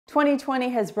2020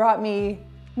 has brought me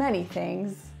many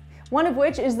things, one of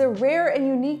which is the rare and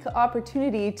unique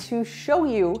opportunity to show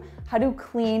you how to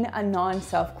clean a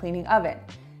non-self-cleaning oven.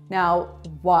 Now,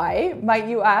 why, might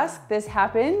you ask, this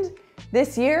happened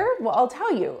this year? Well, I'll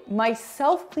tell you, my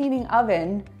self-cleaning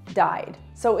oven died.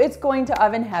 So it's going to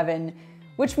oven heaven,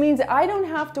 which means I don't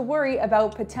have to worry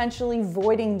about potentially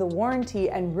voiding the warranty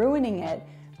and ruining it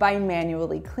by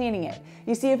manually cleaning it.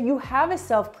 You see, if you have a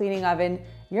self-cleaning oven,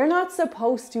 you're not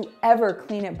supposed to ever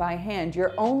clean it by hand.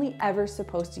 You're only ever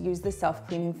supposed to use the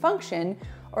self-cleaning function,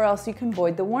 or else you can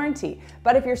void the warranty.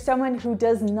 But if you're someone who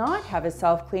does not have a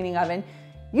self-cleaning oven,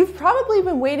 you've probably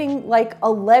been waiting like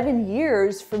 11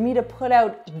 years for me to put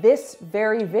out this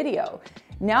very video.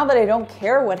 Now that I don't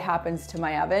care what happens to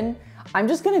my oven, I'm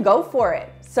just gonna go for it.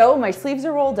 So my sleeves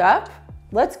are rolled up,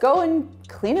 let's go and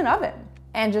clean an oven.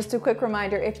 And just a quick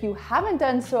reminder, if you haven't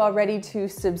done so already, to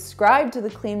subscribe to the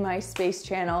Clean My Space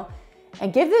channel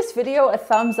and give this video a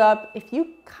thumbs up if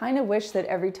you kind of wish that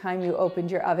every time you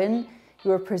opened your oven,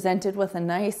 you were presented with a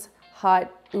nice, hot,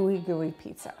 ooey gooey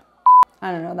pizza.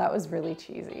 I don't know, that was really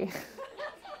cheesy.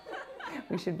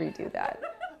 We should redo that.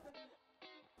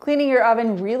 Cleaning your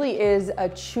oven really is a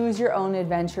choose your own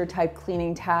adventure type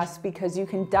cleaning task because you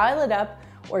can dial it up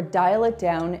or dial it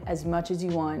down as much as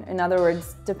you want. In other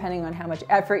words, depending on how much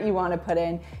effort you want to put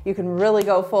in, you can really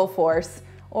go full force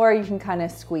or you can kind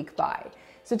of squeak by.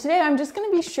 So today I'm just going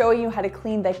to be showing you how to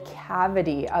clean the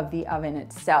cavity of the oven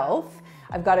itself.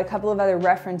 I've got a couple of other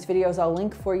reference videos I'll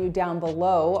link for you down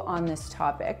below on this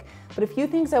topic, but a few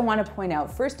things I want to point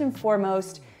out. First and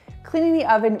foremost, cleaning the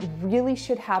oven really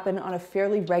should happen on a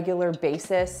fairly regular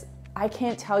basis. I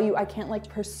can't like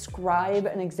prescribe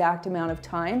an exact amount of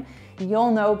time.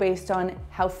 You'll know based on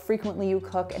how frequently you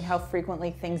cook and how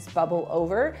frequently things bubble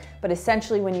over. But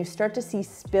essentially when you start to see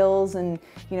spills and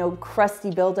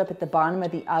crusty buildup at the bottom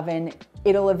of the oven,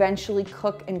 it'll eventually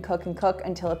cook and cook and cook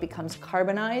until it becomes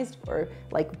carbonized or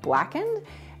like blackened.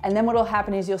 And then what'll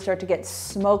happen is you'll start to get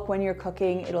smoke when you're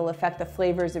cooking. It'll affect the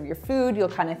flavors of your food. You'll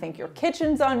kind of think your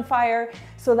kitchen's on fire.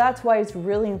 So that's why it's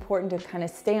really important to kind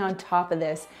of stay on top of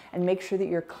this and make sure that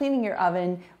you're cleaning your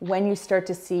oven when you start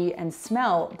to see and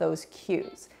smell those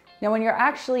cues. Now, when you're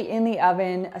actually in the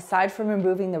oven, aside from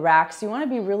removing the racks, you want to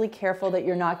be really careful that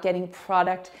you're not getting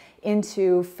product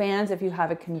into fans if you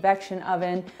have a convection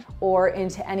oven, or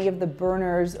into any of the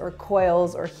burners or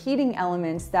coils or heating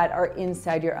elements that are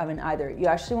inside your oven either. You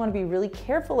actually want to be really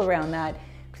careful around that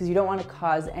because you don't want to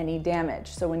cause any damage.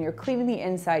 So when you're cleaning the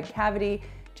inside cavity,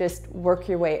 just work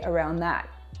your way around that.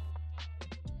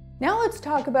 Now let's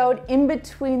talk about in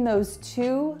between those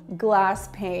two glass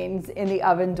panes in the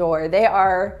oven door.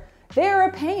 They're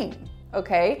a pain,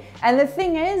 okay? And the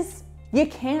thing is, you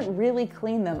can't really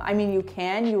clean them. I mean,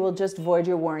 you will just void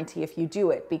your warranty if you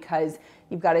do it because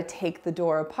you've got to take the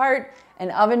door apart,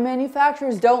 and oven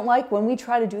manufacturers don't like when we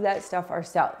try to do that stuff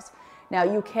ourselves. Now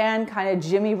you can kind of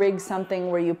jimmy rig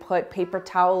something where you put paper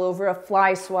towel over a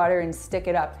fly swatter and stick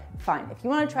it up. Fine, if you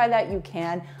want to try that, you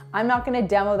can. I'm not going to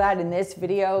demo that in this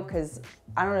video because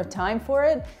I don't have time for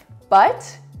it,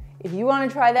 but if you want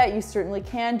to try that, you certainly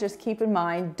can. Just keep in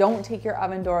mind, don't take your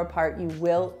oven door apart. You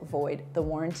will void the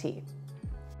warranty.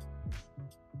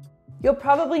 You'll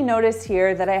probably notice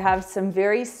here that I have some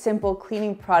very simple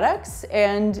cleaning products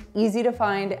and easy to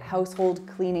find household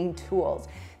cleaning tools.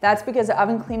 That's because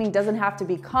oven cleaning doesn't have to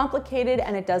be complicated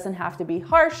and it doesn't have to be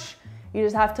harsh. You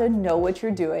just have to know what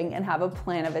you're doing and have a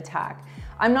plan of attack.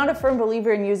 I'm not a firm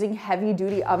believer in using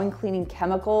heavy-duty oven cleaning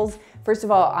chemicals. First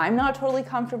of all, I'm not totally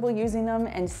comfortable using them,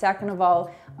 and second of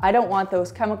all, I don't want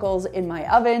those chemicals in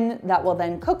my oven that will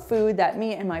then cook food that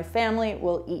me and my family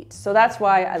will eat. So that's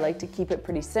why I like to keep it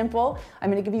pretty simple. I'm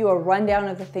gonna give you a rundown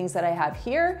of the things that I have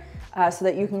here so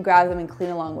that you can grab them and clean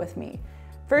along with me.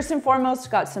 First and foremost,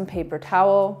 got some paper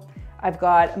towel. I've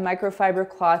got microfiber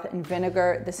cloth and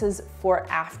vinegar. This is for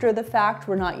after the fact.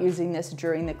 We're not using this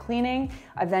during the cleaning.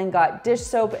 I've then got dish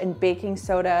soap and baking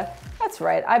soda. That's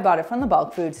right, I bought it from the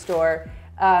bulk food store.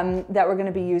 That we're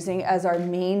gonna be using as our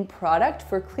main product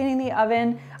for cleaning the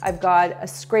oven. I've got a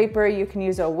scraper. You can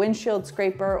use a windshield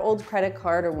scraper, old credit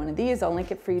card, or one of these. I'll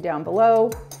link it for you down below.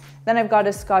 Then I've got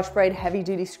a Scotch-Brite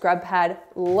heavy-duty scrub pad.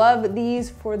 Love these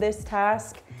for this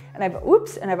task. And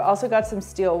I've also got some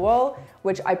steel wool,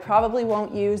 which I probably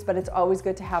won't use, but it's always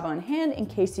good to have on hand in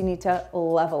case you need to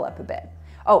level up a bit.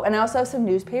 Oh, and I also have some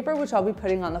newspaper, which I'll be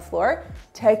putting on the floor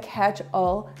to catch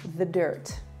all the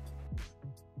dirt.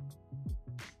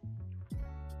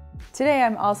 Today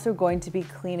I'm also going to be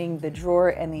cleaning the drawer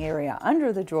and the area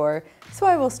under the drawer, so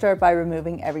I will start by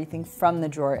removing everything from the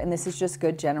drawer. And this is just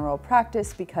good general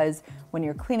practice because when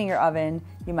you're cleaning your oven,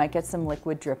 you might get some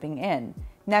liquid dripping in.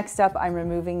 Next up, I'm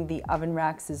removing the oven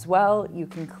racks as well. You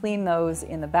can clean those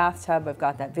in the bathtub. I've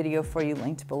got that video for you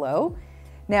linked below.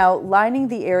 Now, lining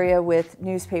the area with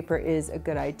newspaper is a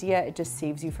good idea. It just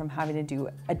saves you from having to do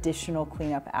additional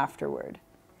cleanup afterward.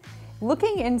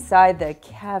 Looking inside the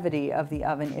cavity of the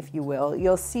oven, if you will,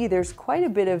 you'll see there's quite a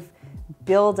bit of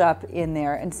buildup in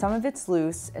there, and some of it's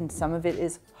loose and some of it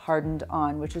is hardened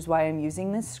on, which is why I'm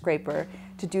using this scraper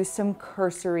to do some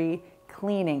cursory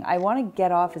cleaning. I want to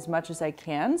get off as much as I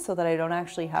can so that I don't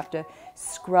actually have to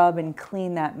scrub and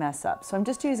clean that mess up. So I'm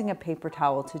just using a paper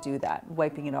towel to do that,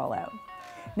 wiping it all out.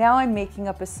 Now I'm making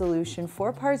up a solution,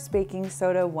 4 parts baking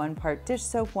soda, 1 part dish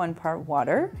soap, 1 part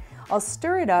water. I'll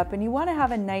stir it up, and you want to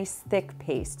have a nice thick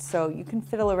paste, so you can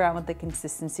fiddle around with the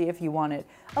consistency. If you want it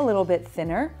a little bit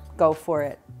thinner, go for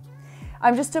it.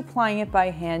 I'm just applying it by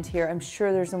hand here. I'm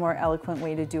sure there's a more eloquent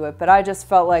way to do it, but I just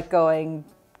felt like going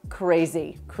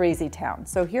crazy town.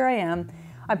 So here I am.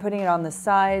 I'm putting it on the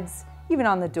sides, even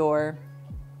on the door,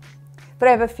 but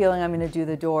I have a feeling I'm going to do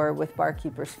the door with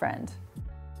Barkeeper's Friend.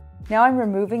 Now I'm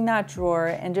removing that drawer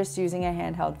and just using a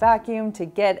handheld vacuum to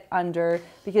get under,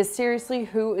 because seriously,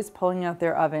 who is pulling out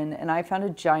their oven? And I found a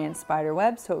giant spider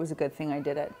web, so it was a good thing I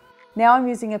did it. Now I'm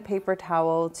using a paper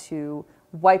towel to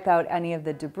wipe out any of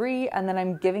the debris, and then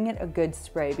I'm giving it a good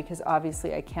spray because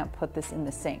obviously I can't put this in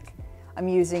the sink. I'm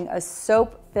using a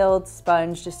soap-filled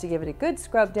sponge just to give it a good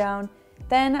scrub down.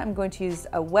 Then I'm going to use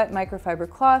a wet microfiber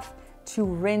cloth to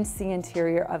rinse the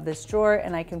interior of this drawer,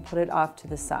 and I can put it off to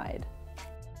the side.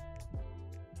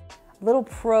 Little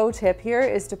pro tip here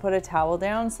is to put a towel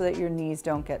down so that your knees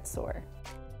don't get sore.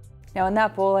 Now in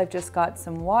that bowl, I've just got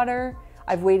some water.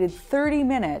 I've waited 30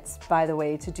 minutes, by the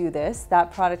way, to do this.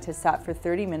 That product has sat for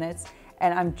 30 minutes,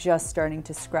 and I'm just starting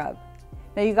to scrub.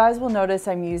 Now you guys will notice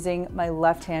I'm using my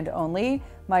left hand only.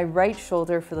 My right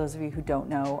shoulder, for those of you who don't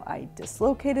know, I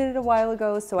dislocated it a while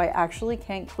ago, so I actually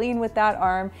can't clean with that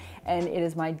arm, and it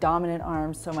is my dominant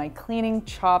arm, so my cleaning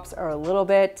chops are a little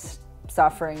bit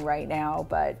suffering right now,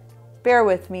 but bear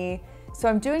with me. So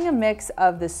I'm doing a mix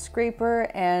of the scraper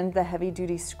and the heavy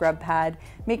duty scrub pad,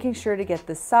 making sure to get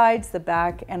the sides, the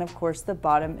back, and of course the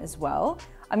bottom as well.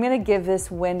 I'm gonna give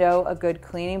this window a good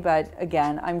cleaning, but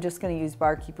again, I'm just gonna use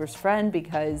Barkeeper's Friend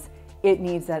because it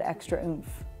needs that extra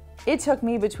oomph. It took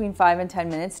me between 5 and 10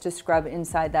 minutes to scrub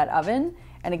inside that oven.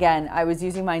 And again, I was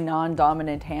using my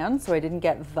non-dominant hand, so I didn't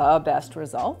get the best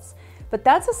results. But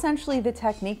that's essentially the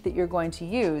technique that you're going to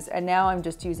use. And now I'm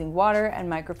just using water and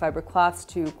microfiber cloths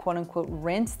to quote unquote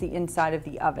rinse the inside of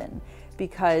the oven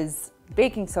because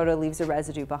baking soda leaves a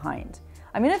residue behind.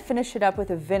 I'm gonna finish it up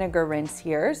with a vinegar rinse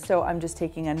here. So I'm just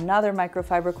taking another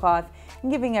microfiber cloth and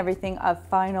giving everything a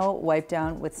final wipe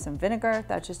down with some vinegar.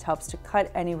 That just helps to cut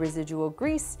any residual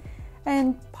grease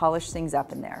and polish things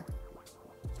up in there.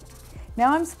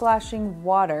 Now I'm splashing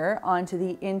water onto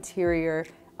the interior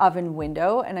oven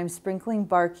window, and I'm sprinkling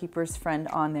Barkeeper's Friend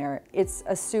on there. It's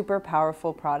a super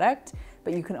powerful product,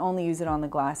 but you can only use it on the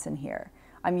glass in here.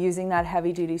 I'm using that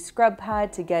heavy duty scrub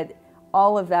pad to get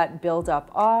all of that buildup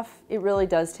off. It really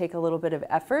does take a little bit of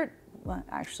effort, well,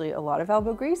 actually a lot of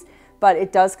elbow grease, but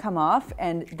it does come off,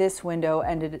 and this window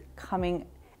ended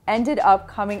up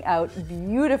coming out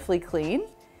beautifully clean.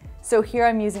 So here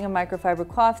I'm using a microfiber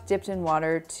cloth dipped in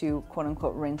water to quote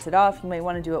unquote rinse it off. You might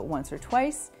want to do it once or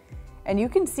twice. And you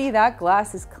can see that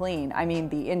glass is clean. I mean,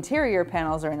 the interior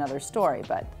panels are another story,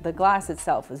 but the glass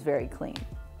itself is very clean.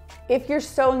 If you're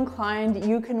so inclined,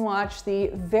 you can watch the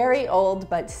very old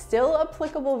but still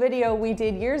applicable video we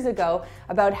did years ago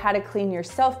about how to clean your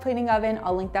self-cleaning oven.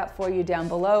 I'll link that for you down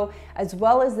below, as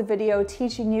well as the video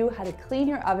teaching you how to clean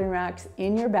your oven racks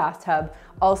in your bathtub.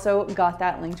 Also got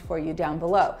that linked for you down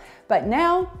below. But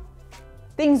now,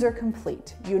 things are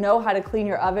complete. You know how to clean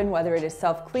your oven, whether it is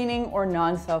self-cleaning or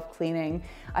non-self-cleaning.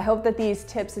 I hope that these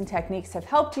tips and techniques have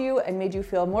helped you and made you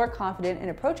feel more confident in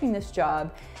approaching this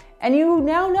job. And you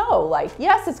now know, like,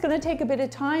 yes, it's gonna take a bit of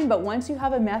time, but once you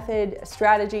have a method, a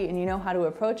strategy, and you know how to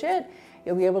approach it,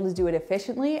 you'll be able to do it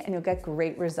efficiently and you'll get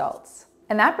great results.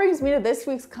 And that brings me to this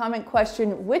week's comment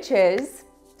question, which is,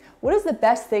 what is the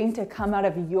best thing to come out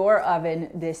of your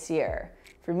oven this year?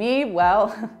 For me,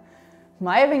 well,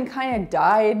 my oven kind of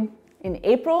died in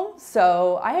April,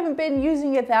 so I haven't been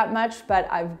using it that much, but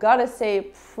I've got to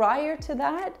say prior to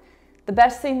that, the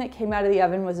best thing that came out of the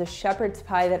oven was a shepherd's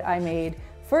pie that I made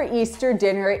for Easter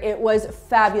dinner. It was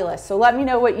fabulous. So let me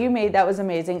know what you made that was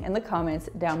amazing in the comments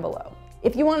down below.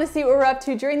 If you want to see what we're up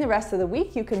to during the rest of the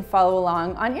week, you can follow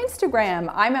along on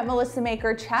Instagram. I'm at Melissa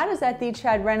Maker, Chad is at the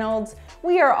Chad Reynolds.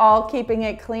 We are all keeping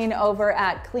it clean over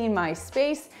at Clean My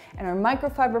Space, and our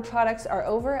microfiber products are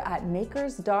over at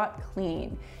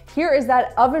makers.clean. Here is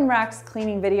that oven racks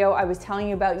cleaning video I was telling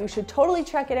you about. You should totally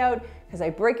check it out because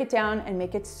I break it down and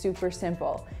make it super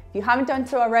simple. If you haven't done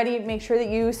so already, make sure that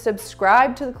you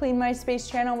subscribe to the Clean My Space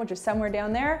channel, which is somewhere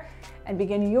down there, and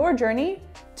begin your journey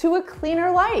to a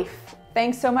cleaner life.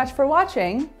 Thanks so much for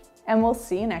watching, and we'll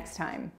see you next time.